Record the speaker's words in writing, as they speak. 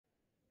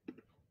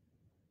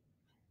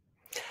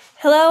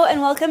Hello and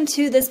welcome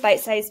to this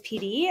bite-sized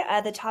PD.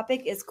 The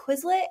topic is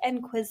Quizlet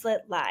and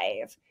Quizlet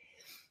Live.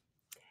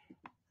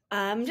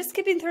 I'm just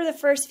skipping through the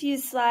first few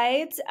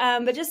slides,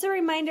 but just a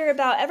reminder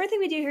about everything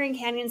we do here in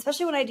Canyon,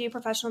 especially when I do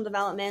professional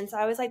developments.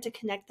 I always like to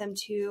connect them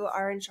to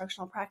our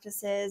instructional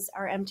practices,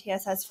 our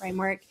MTSS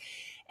framework.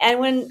 And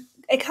when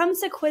it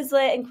comes to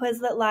Quizlet and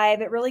Quizlet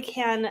Live, it really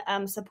can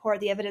support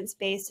the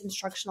evidence-based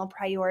instructional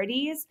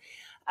priorities.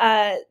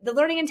 The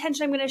learning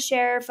intention I'm going to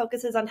share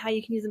focuses on how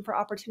you can use them for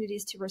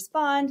opportunities to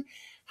respond.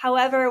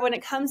 However, when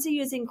it comes to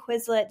using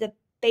Quizlet,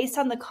 based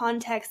on the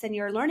context and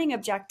your learning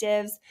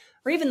objectives,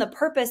 or even the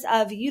purpose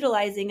of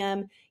utilizing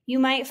them, you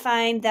might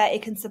find that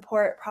it can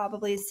support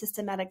probably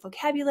systematic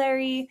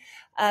vocabulary,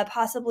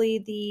 possibly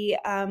the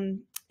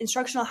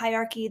instructional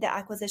hierarchy, the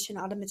acquisition,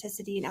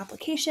 automaticity, and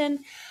application.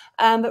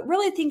 But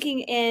really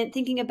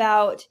thinking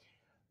about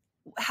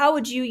how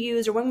would you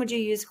use or when would you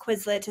use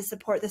Quizlet to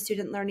support the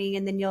student learning,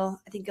 and then you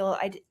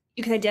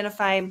can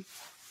identify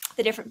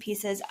the different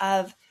pieces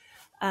of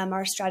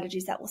our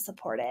strategies that will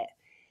support it.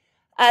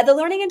 The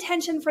learning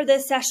intention for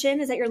this session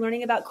is that you're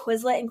learning about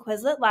Quizlet and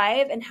Quizlet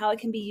Live and how it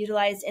can be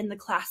utilized in the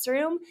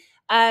classroom.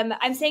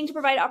 I'm saying to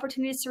provide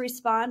opportunities to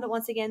respond, but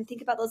once again,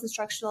 think about those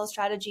instructional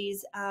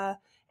strategies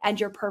and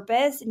your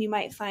purpose, and you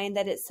might find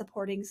that it's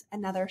supporting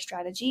another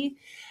strategy.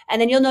 And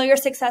then you'll know you're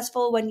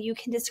successful when you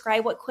can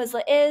describe what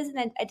Quizlet is and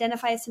then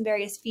identify some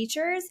various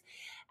features.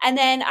 And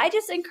then I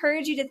just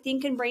encourage you to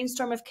think and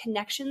brainstorm of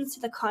connections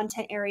to the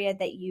content area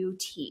that you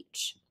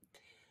teach.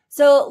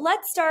 So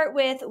let's start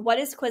with what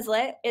is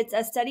Quizlet. It's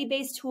a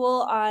study-based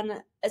tool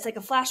it's like a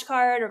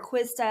flashcard or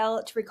quiz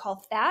style to recall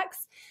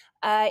facts.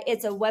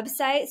 It's a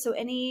website, so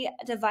any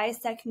device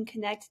that can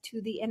connect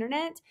to the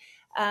internet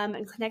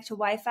and connect to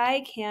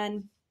Wi-Fi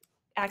can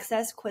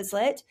access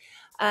Quizlet.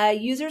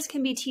 Users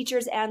can be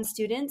teachers and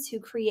students who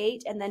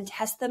create and then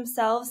test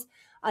themselves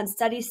on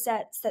study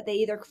sets that they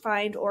either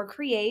find or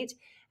create.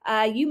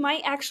 You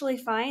might actually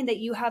find that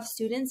you have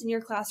students in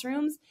your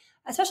classrooms,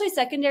 especially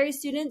secondary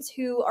students,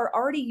 who are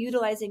already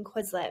utilizing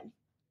Quizlet.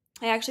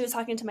 I actually was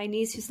talking to my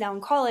niece who's now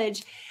in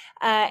college,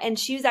 and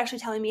she was actually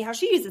telling me how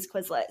she uses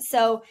Quizlet.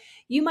 So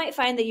you might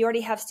find that you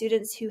already have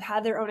students who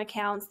have their own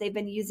accounts. They've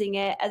been using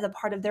it as a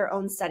part of their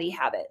own study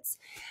habits.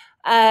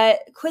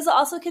 Quizlet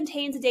also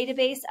contains a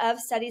database of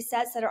study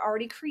sets that are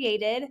already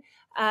created.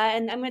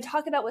 And I'm going to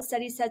talk about what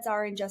study sets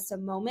are in just a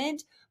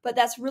moment, but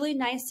that's really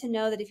nice to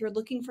know that if you're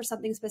looking for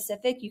something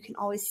specific, you can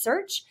always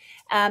search,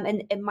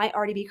 and it might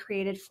already be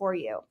created for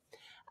you.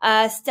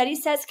 Study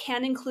sets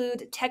can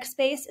include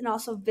text-based and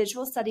also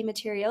visual study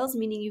materials,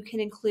 meaning you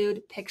can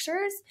include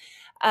pictures.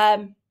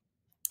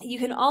 You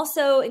can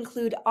also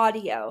include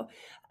audio.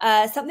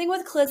 Something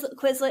with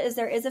Quizlet is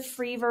there is a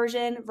free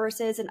version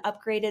versus an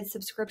upgraded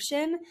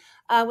subscription.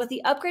 With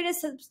the upgraded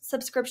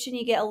subscription,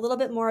 you get a little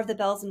bit more of the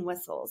bells and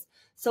whistles.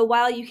 So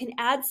while you can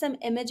add some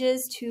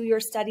images to your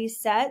study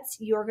sets,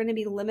 you're going to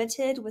be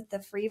limited with the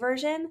free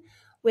version.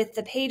 With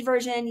the paid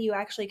version, you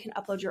actually can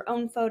upload your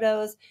own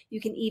photos. You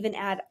can even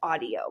add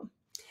audio.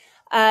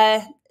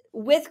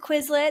 With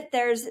Quizlet,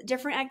 there's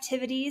different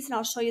activities, and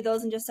I'll show you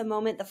those in just a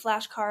moment. The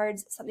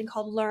flashcards, something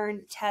called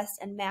Learn, Test,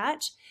 and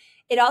Match.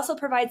 It also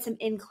provides some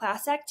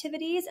in-class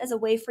activities as a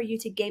way for you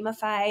to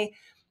gamify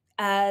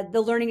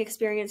the learning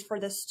experience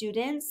for the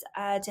students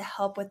to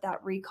help with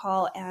that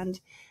recall and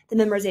the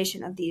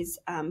memorization of these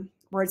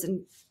words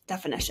and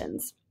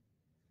definitions.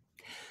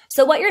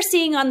 So what you're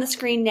seeing on the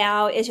screen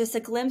now is just a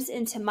glimpse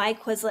into my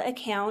Quizlet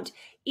account.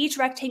 Each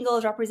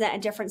rectangle represents a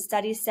different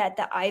study set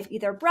that I've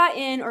either brought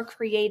in or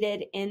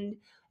created in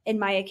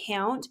my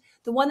account.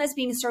 The one that's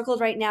being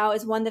circled right now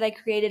is one that I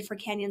created for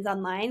Canyons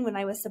Online when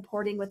I was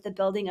supporting with the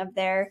building of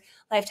their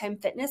Lifetime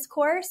Fitness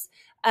course.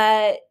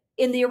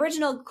 In the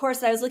original course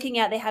that I was looking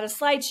at, they had a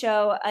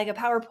slideshow, like a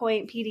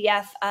PowerPoint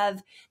PDF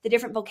of the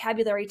different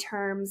vocabulary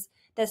terms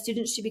that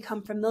students should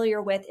become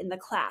familiar with in the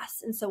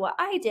class. And so what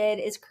I did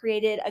is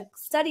created a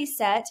study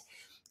set,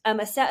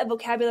 a set of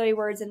vocabulary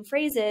words and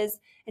phrases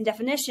and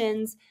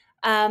definitions,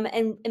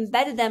 and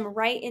embedded them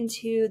right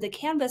into the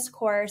Canvas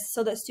course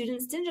so that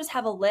students didn't just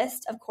have a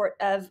list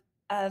of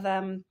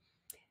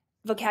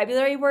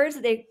vocabulary words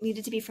that they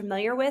needed to be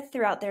familiar with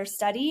throughout their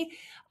study.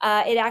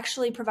 It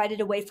actually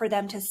provided a way for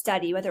them to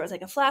study, whether it was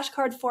like a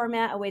flashcard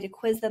format, a way to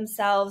quiz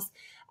themselves.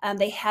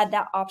 They had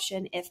that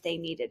option if they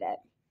needed it.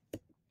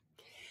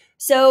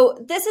 So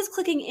this is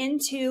clicking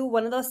into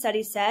one of those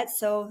study sets,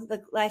 so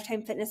the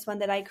Lifetime Fitness one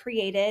that I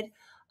created.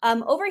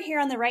 Over here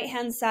on the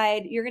right-hand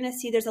side, you're going to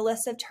see there's a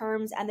list of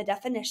terms and the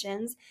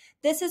definitions.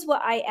 This is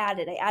what I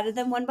added. I added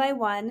them one by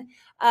one.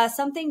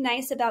 Something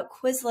nice about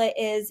Quizlet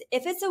is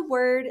if it's a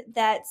word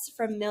that's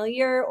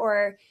familiar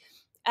or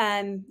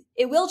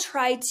it will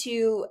try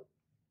to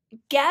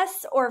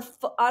guess or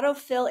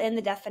auto-fill in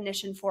the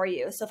definition for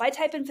you. So if I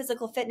type in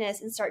physical fitness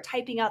and start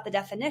typing out the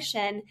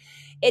definition,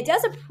 it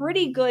does a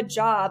pretty good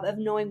job of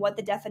knowing what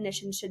the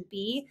definition should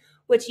be,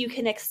 which you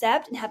can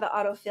accept and have it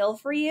auto-fill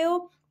for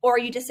you, or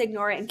you just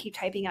ignore it and keep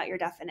typing out your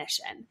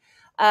definition.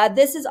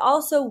 This is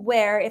also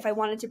where, if I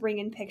wanted to bring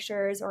in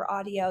pictures or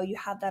audio, you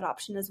have that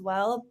option as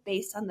well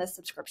based on the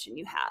subscription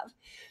you have.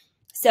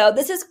 So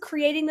this is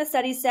creating the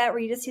study set where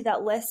you just see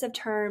that list of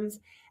terms.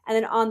 And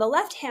then on the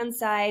left-hand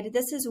side,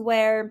 this is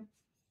where,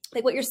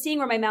 like what you're seeing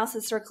where my mouse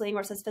is circling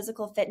where it says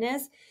physical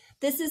fitness,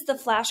 this is the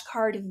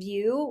flashcard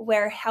view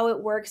where how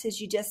it works is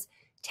you just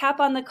tap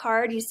on the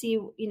card, you see,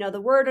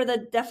 the word or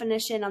the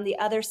definition. On the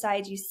other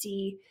side, you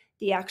see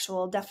the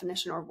actual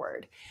definition or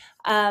word.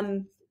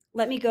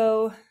 Let me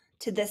go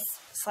to this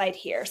slide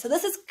here. So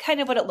this is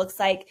kind of what it looks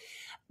like.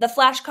 The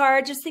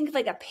flashcard, just think of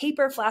like a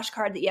paper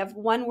flashcard that you have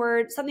one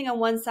word, something on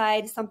one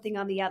side, something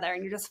on the other,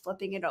 and you're just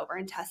flipping it over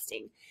and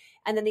testing.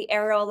 And then the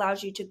arrow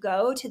allows you to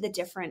go to the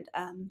different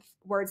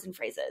words and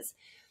phrases.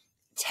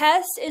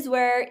 Test is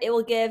where it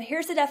will give,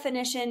 here's the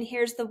definition,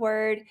 here's the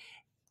word.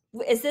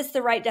 Is this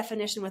the right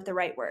definition with the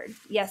right word?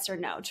 Yes or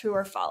no, true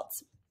or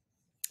false.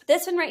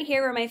 This one right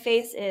here where my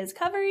face is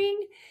covering,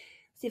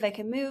 see if I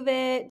can move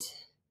it.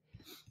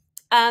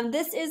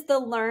 This is the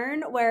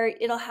learn where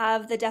it'll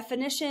have the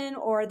definition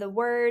or the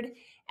word,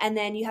 and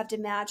then you have to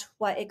match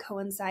what it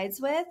coincides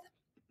with.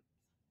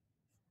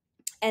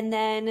 And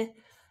then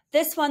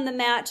this one, the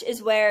match,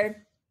 is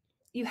where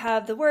you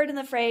have the word and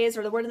the phrase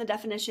or the word and the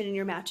definition, and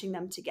you're matching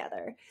them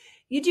together.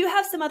 You do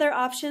have some other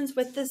options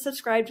with the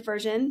subscribed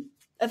version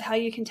of how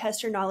you can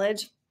test your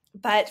knowledge,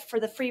 but for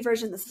the free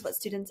version, this is what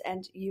students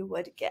and you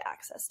would get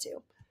access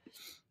to.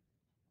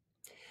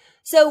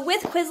 So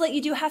with Quizlet,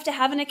 you do have to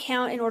have an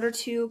account in order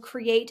to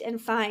create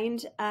and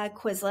find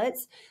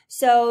Quizlets.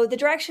 So the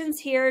directions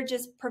here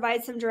just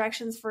provide some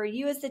directions for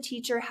you as the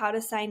teacher how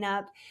to sign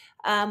up.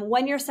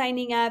 When you're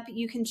signing up,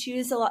 you can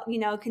choose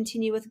to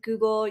continue with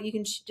Google. You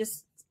can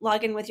just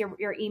log in with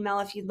your email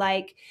if you'd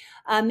like.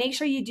 Make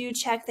sure you do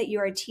check that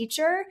you're a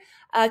teacher,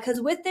 because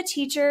with the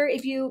teacher,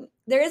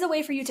 there is a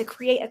way for you to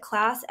create a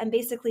class and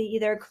basically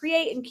either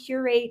create and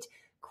curate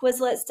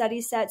Quizlet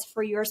study sets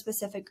for your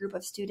specific group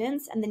of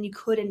students, and then you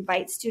could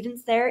invite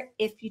students there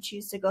if you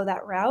choose to go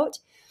that route.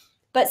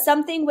 But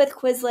something with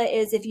Quizlet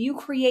is if you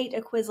create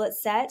a Quizlet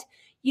set,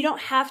 you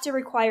don't have to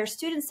require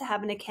students to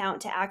have an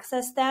account to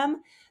access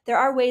them. There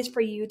are ways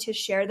for you to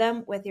share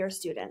them with your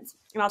students,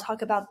 and I'll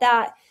talk about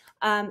that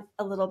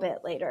a little bit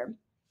later.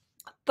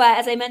 But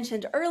as I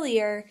mentioned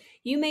earlier,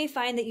 you may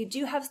find that you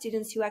do have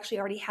students who actually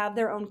already have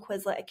their own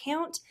Quizlet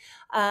account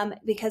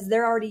because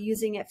they're already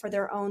using it for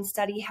their own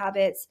study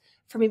habits,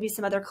 for maybe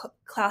some other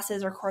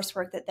classes or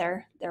coursework that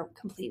they're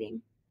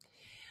completing.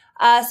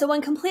 So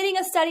when completing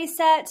a study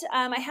set,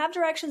 I have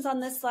directions on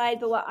this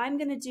slide, but what I'm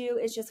going to do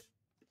is just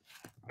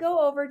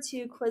go over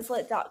to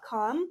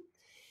Quizlet.com.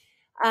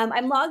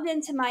 I'm logged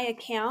into my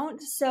account.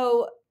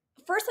 So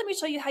first, let me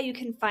show you how you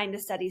can find a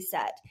study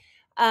set.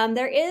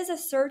 There is a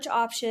search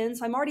option,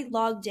 so I'm already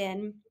logged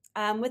in.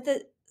 With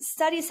the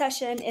study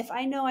session, if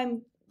I know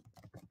I'm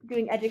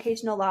doing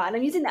educational law, and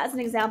I'm using that as an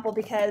example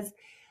because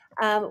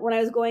when I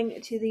was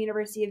going to the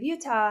University of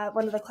Utah,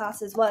 one of the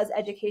classes was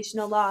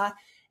educational law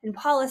and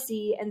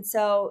policy, and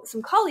so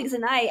some colleagues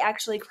and I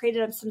actually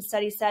created some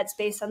study sets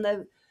based on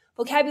the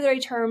vocabulary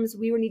terms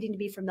we were needing to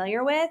be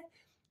familiar with.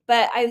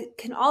 But I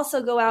can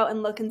also go out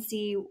and look and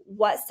see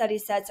what study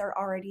sets are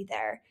already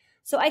there.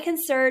 So I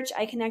can search,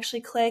 I can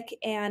actually click,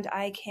 and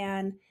I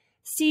can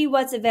see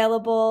what's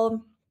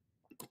available,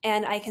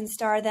 and I can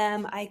star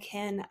them. I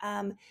can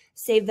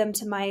save them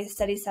to my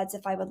study sets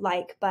if I would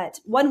like. But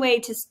one way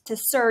to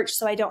search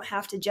so I don't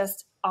have to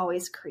just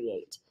always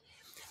create.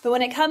 But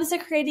when it comes to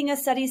creating a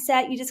study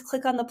set, you just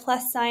click on the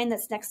plus sign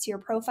that's next to your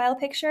profile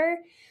picture,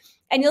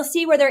 and you'll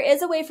see where there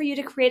is a way for you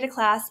to create a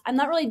class. I'm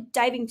not really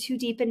diving too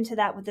deep into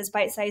that with this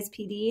bite-sized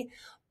PD,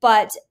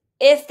 but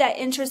if that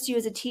interests you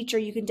as a teacher,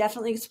 you can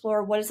definitely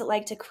explore what is it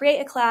like to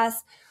create a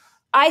class.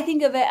 I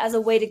think of it as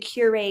a way to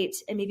curate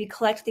and maybe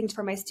collect things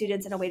for my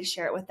students and a way to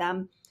share it with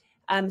them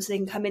so they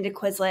can come into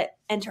Quizlet,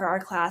 enter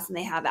our class, and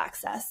they have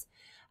access.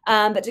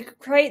 But to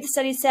create the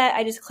study set,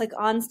 I just click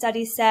on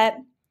study set.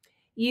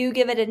 You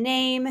give it a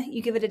name,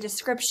 you give it a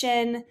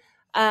description.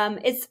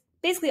 It's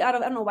basically I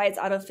don't know why it's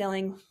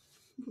autofilling,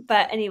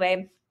 but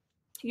anyway,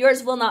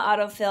 yours will not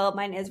autofill.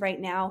 Mine is right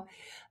now.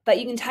 But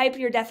you can type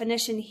your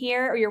definition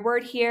here or your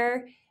word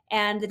here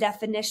and the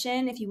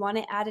definition. If you want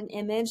to add an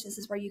image, this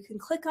is where you can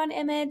click on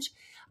image.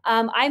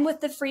 I'm with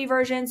the free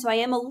version, so I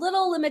am a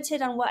little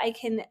limited on what I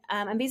can.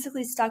 I'm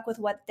basically stuck with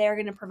what they're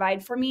going to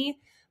provide for me.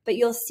 But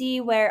you'll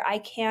see where I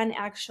can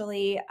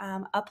actually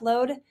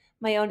upload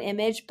my own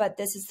image, but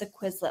this is the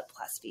Quizlet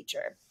Plus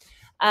feature.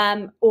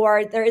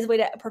 Or there is a way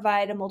to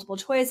provide a multiple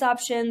choice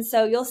option.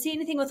 So you'll see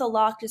anything with a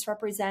lock just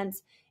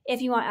represents if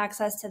you want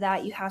access to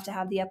that, you have to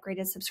have the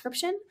upgraded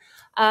subscription.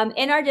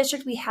 In our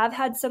district, we have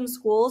had some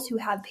schools who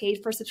have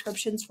paid for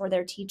subscriptions for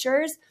their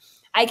teachers.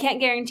 I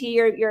can't guarantee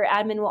your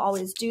admin will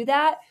always do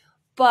that,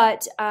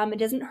 but it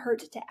doesn't hurt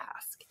to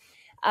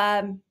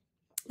ask.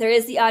 There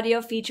is the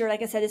audio feature.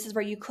 Like I said, this is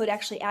where you could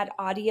actually add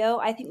audio.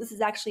 I think this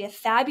is actually a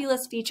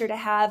fabulous feature to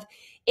have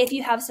if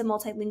you have some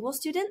multilingual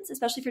students,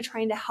 especially if you're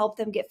trying to help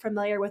them get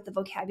familiar with the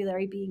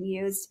vocabulary being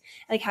used,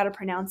 like how to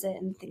pronounce it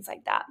and things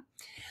like that.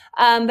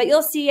 But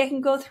you'll see I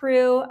can go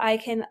through,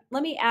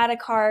 let me add a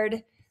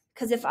card,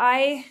 because if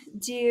I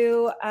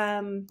do,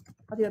 I'll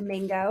do a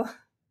mango.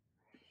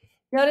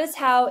 notice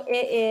how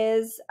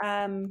it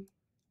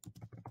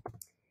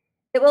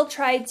will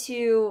try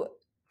to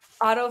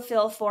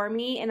autofill for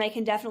me, and I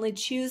can definitely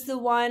choose the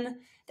one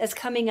that's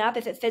coming up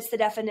if it fits the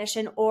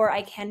definition, or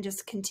I can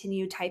just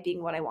continue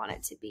typing what I want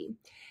it to be.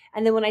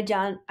 And then when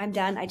I'm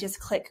done, I just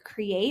click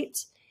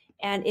create,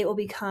 and it will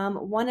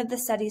become one of the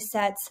study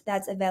sets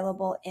that's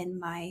available in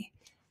my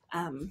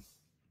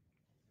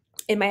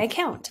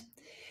account.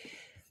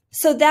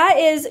 So that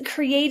is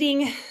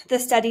creating the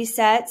study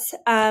sets,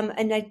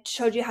 and I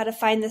showed you how to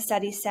find the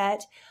study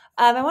set.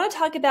 I want to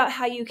talk about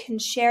how you can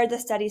share the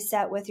study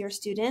set with your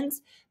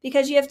students,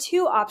 because you have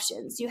two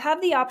options. You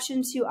have the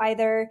option to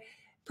either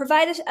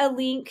provide a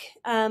link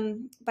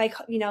by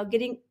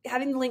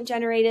having the link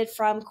generated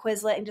from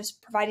Quizlet and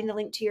just providing the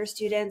link to your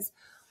students,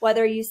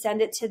 whether you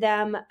send it to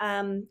them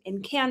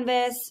in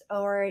Canvas,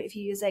 or if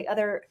you use like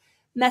other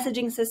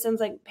messaging systems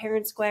like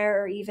Parent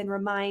Square or even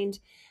Remind,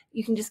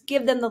 you can just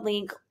give them the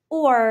link.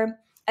 Or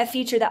a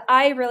feature that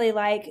I really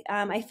like,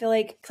 I feel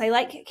like, because I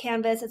like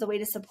Canvas as a way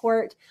to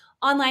support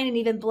online and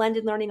even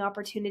blended learning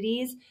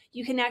opportunities,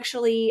 you can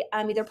actually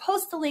either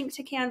post the link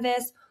to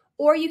Canvas,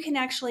 or you can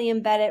actually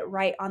embed it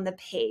right on the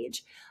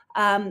page.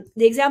 The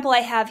example I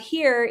have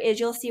here is,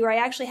 you'll see where I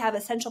actually have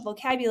essential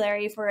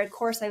vocabulary for a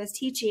course I was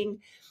teaching.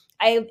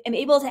 I am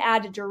able to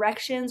add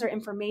directions or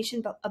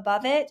information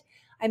above it.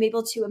 I'm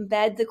able to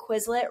embed the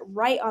Quizlet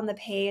right on the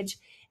page,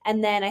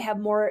 and then I have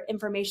more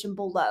information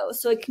below.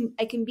 So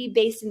it can be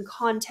based in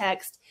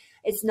context.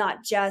 It's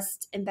not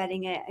just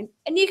embedding it.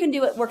 And you can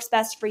do what works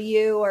best for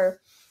you,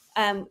 or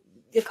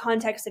the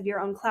context of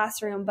your own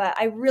classroom. But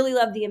I really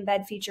love the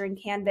embed feature in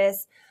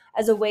Canvas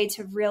as a way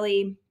to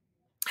really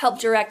help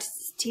direct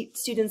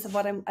students of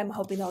what I'm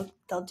hoping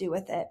they'll do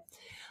with it.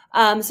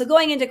 So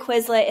going into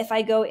Quizlet, if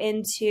I go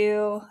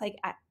into like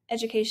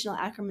educational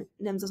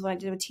acronyms is what I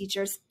did with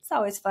teachers. It's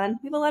always fun.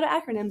 We have a lot of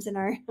acronyms in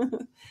our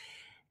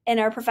in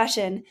our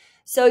profession.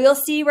 So you'll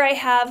see where I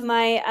have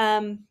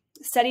my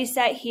study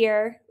set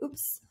here.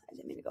 Oops, I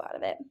didn't mean to go out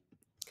of it.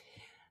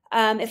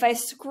 If I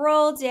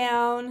scroll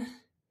down,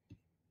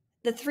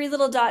 the three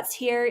little dots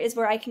here is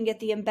where I can get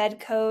the embed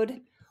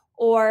code,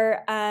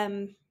 or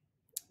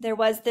there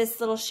was this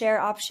little share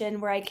option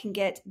where I can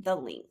get the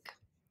link.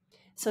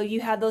 So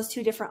you have those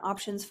two different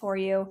options for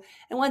you.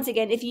 And once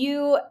again, if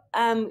you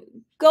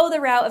go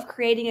the route of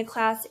creating a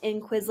class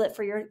in Quizlet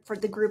for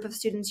the group of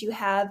students you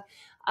have,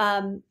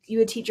 you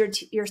would teach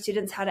your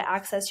students how to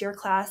access your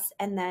class,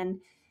 and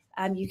then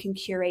you can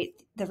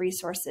curate the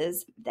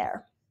resources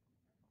there.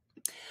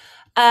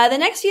 The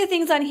next few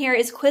things on here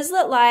is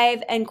Quizlet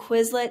Live and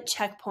Quizlet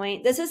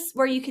Checkpoint. This is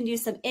where you can do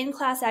some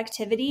in-class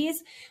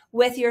activities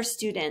with your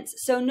students.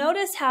 So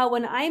notice how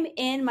when I'm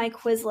in my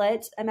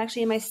Quizlet, I'm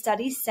actually in my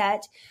study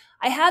set,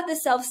 I have the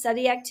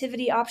self-study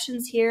activity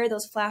options here,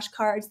 those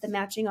flashcards, the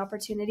matching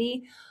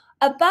opportunity.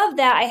 Above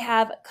that, I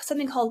have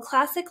something called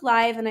Classic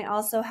Live, and I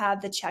also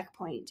have the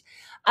Checkpoint.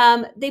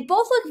 They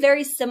both look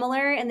very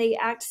similar, and they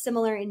act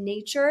similar in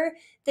nature.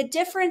 The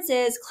difference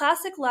is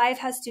Classic Live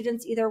has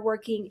students either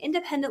working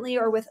independently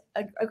or with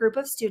a group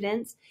of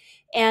students,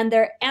 and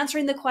they're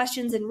answering the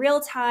questions in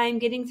real time,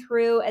 getting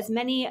through as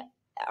many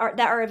that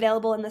are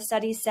available in the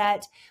study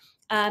set.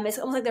 It's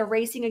almost like they're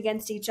racing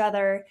against each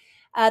other.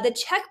 The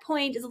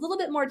Checkpoint is a little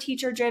bit more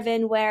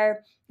teacher-driven,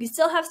 where you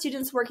still have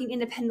students working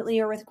independently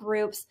or with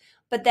groups,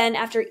 but then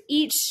after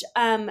each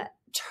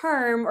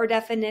term or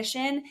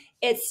definition,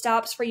 it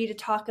stops for you to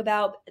talk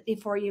about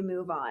before you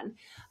move on.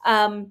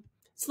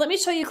 So let me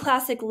show you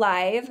Classic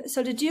Live.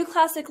 So to do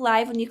Classic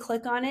Live, when you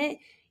click on it,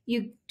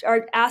 you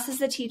are asked as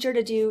the teacher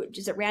to do,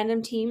 is it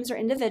random teams or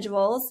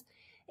individuals?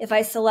 If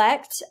I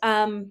select,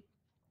 do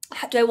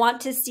I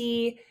want to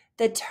see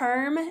the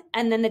term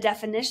and then the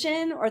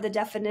definition, or the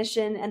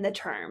definition and the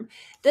term?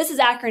 This is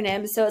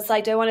acronyms, so it's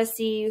like, do I want to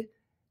see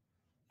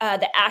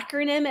the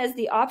acronym as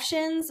the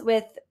options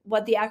with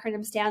what the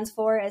acronym stands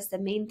for as the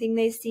main thing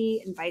they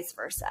see, and vice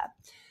versa.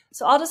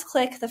 So I'll just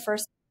click the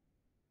first.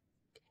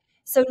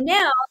 So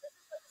now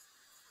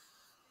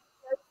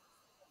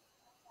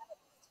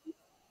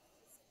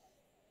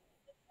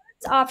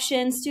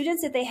option,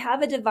 students, if they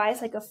have a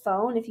device like a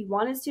phone, if you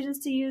wanted students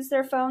to use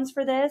their phones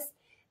for this,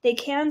 they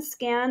can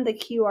scan the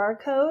QR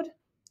code,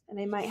 and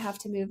I might have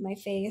to move my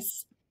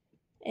face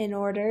in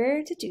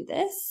order to do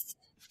this.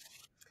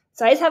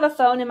 So I just have a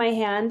phone in my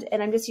hand,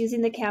 and I'm just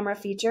using the camera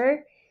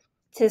feature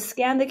to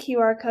scan the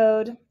QR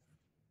code.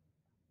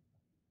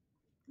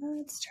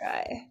 Let's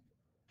try.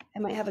 I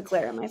might have a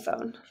glare on my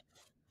phone.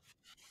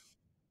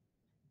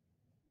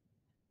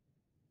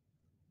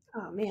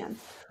 Oh man.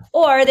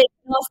 Or they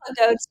can also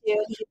go to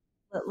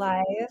Quizlet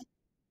Live.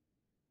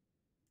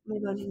 Let me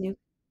go to new.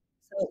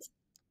 So it's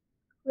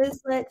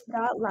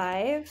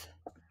Quizlet.live.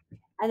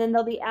 And then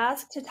they'll be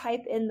asked to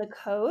type in the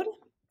code.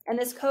 And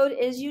this code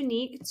is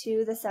unique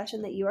to the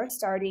session that you are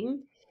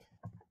starting.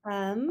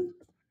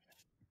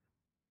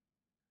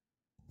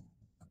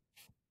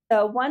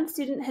 So one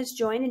student has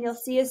joined, and you'll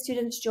see as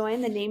students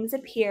join, the names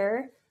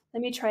appear.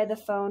 Let me try the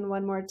phone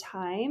one more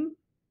time.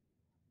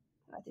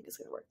 I think it's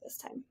going to work this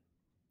time.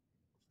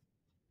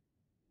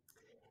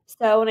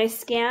 So when I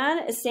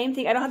scan, same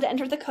thing. I don't have to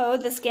enter the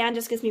code. The scan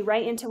just gets me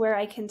right into where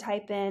I can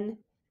type in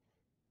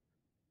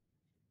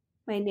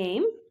my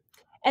name.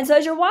 And so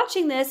as you're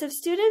watching this, if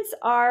students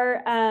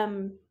are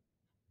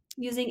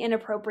using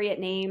inappropriate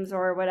names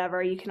or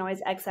whatever, you can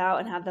always X out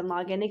and have them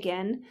log in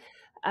again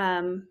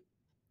and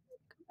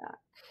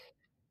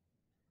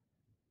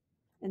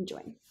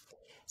join.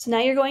 So now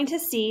you're going to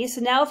see,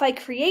 so now if I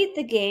create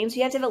the game, so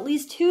you have to have at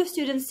least 2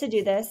 students to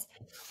do this.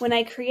 When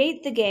I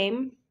create the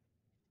game,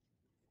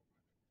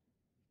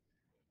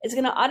 it's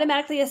going to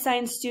automatically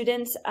assign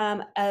students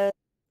an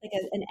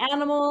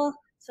animal,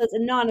 so it's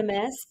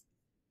anonymous.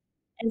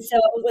 And so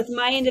with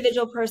my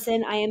individual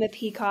person, I am a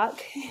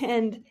peacock,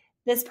 and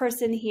this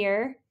person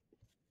here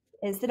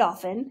is the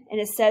dolphin, and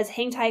it says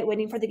hang tight,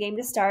 waiting for the game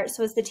to start.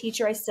 So as the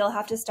teacher, I still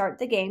have to start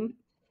the game.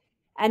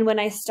 And when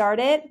I start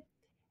it,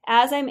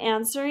 as I'm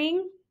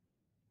answering,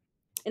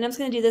 and I'm just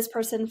going to do this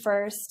person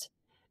first,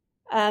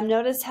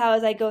 notice how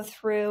as I go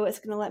through, it's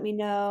going to let me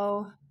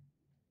know.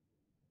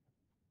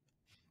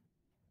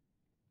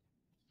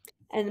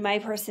 And my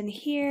person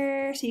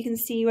here, so you can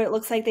see what it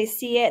looks like. They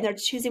see it, and they're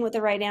choosing what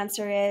the right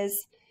answer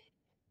is.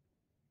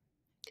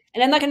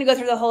 And I'm not going to go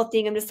through the whole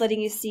thing. I'm just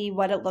letting you see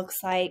what it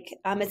looks like.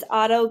 It's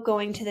auto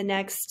going to the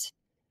next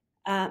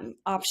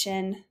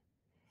option.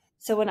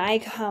 So when I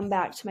come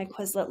back to my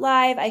Quizlet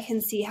Live, I can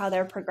see how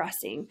they're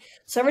progressing.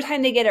 So every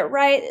time they get it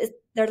right,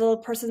 their little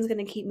person's going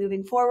to keep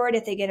moving forward.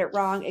 If they get it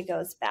wrong, it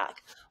goes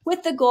back.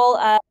 With the goal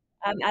of,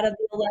 out of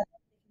the 11,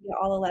 get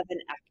all 11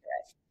 accurate.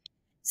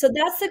 So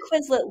that's the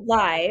Quizlet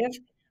Live.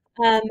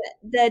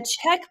 The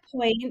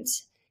checkpoint,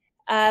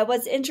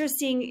 what's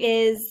interesting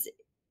is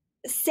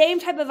same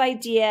type of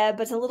idea,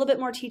 but it's a little bit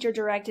more teacher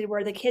directed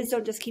where the kids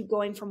don't just keep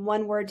going from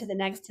one word to the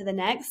next to the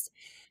next.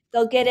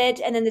 They'll get it,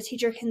 and then the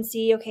teacher can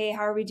see, okay,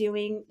 how are we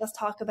doing? Let's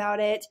talk about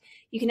it.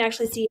 You can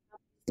actually see how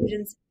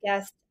students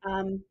guessed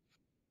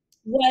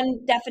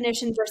one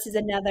definition versus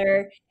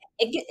another.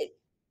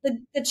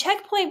 The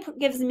checkpoint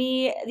gives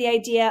me the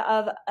idea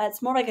of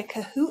it's more like a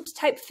Kahoot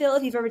type feel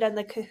if you've ever done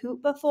the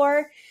Kahoot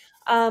before.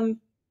 And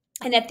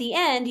at the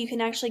end, you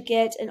can actually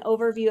get an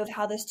overview of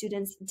how the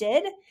students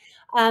did.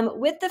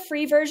 With the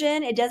free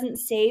version, it doesn't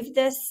save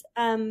this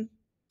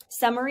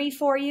summary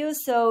for you.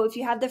 So if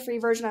you have the free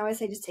version, I always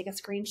say just take a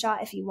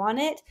screenshot if you want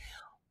it.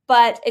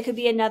 But it could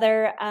be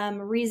another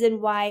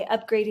reason why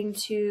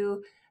upgrading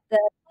to the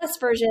Plus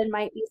version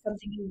might be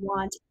something you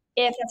want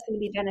if that's going to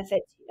be a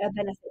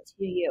benefit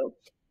to you.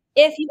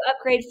 If you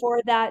upgrade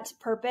for that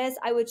purpose,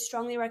 I would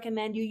strongly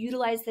recommend you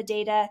utilize the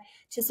data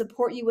to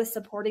support you with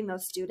supporting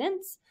those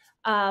students.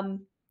 But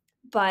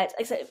like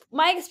I said,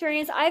 my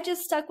experience, I've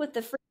just stuck with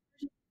the free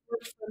version that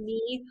worked for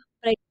me,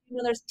 but I do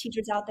know there's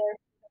teachers out there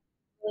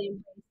who really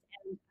embraced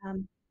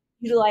and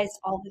utilized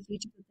all the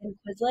features within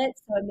Quizlet,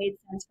 so it made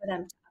sense for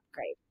them to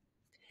upgrade.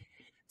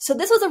 So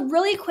this was a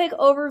really quick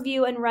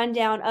overview and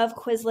rundown of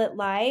Quizlet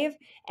Live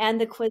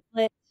and the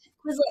Quizlet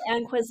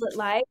and Quizlet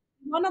Live.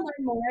 If you want to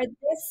learn more,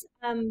 this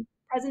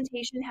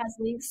presentation has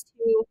links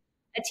to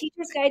a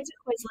teacher's guide to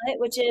Quizlet,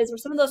 which is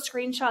some of those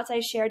screenshots I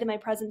shared in my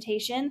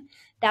presentation.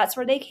 That's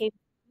where they came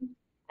from.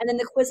 And then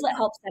the Quizlet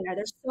Help Center.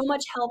 There's so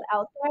much help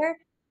out there.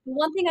 The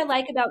one thing I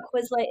like about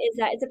Quizlet is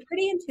that it's a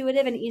pretty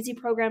intuitive and easy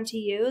program to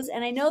use.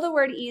 And I know the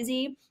word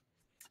easy,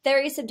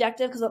 very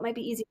subjective, because what might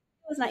be easy to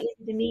you is not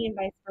easy to me and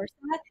vice versa.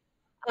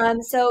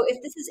 So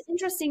if this is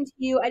interesting to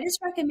you, I just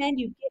recommend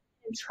you get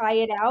and try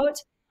it out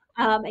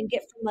and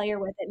get familiar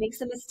with it. Make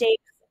some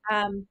mistakes,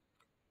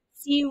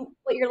 see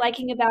what you're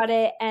liking about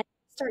it, and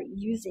start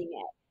using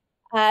it.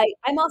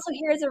 I'm also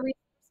here as a resource.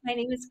 My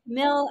name is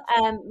Camille.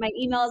 My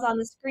email is on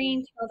the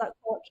screen,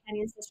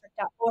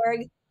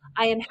 camille.cole@canyonsdistrict.org.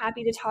 I am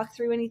happy to talk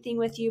through anything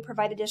with you,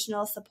 provide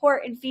additional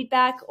support and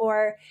feedback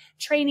or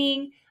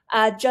training.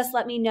 Just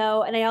let me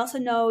know. And I also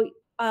know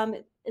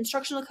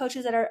instructional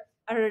coaches that are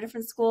at our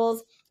different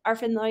schools are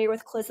familiar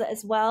with Quizlet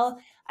as well.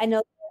 I know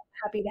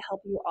they're happy to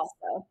help you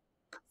also.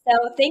 So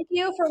thank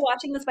you for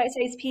watching this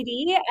Bite-Size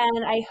PD,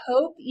 and I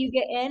hope you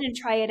get in and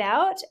try it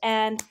out,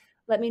 and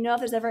let me know if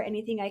there's ever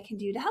anything I can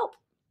do to help.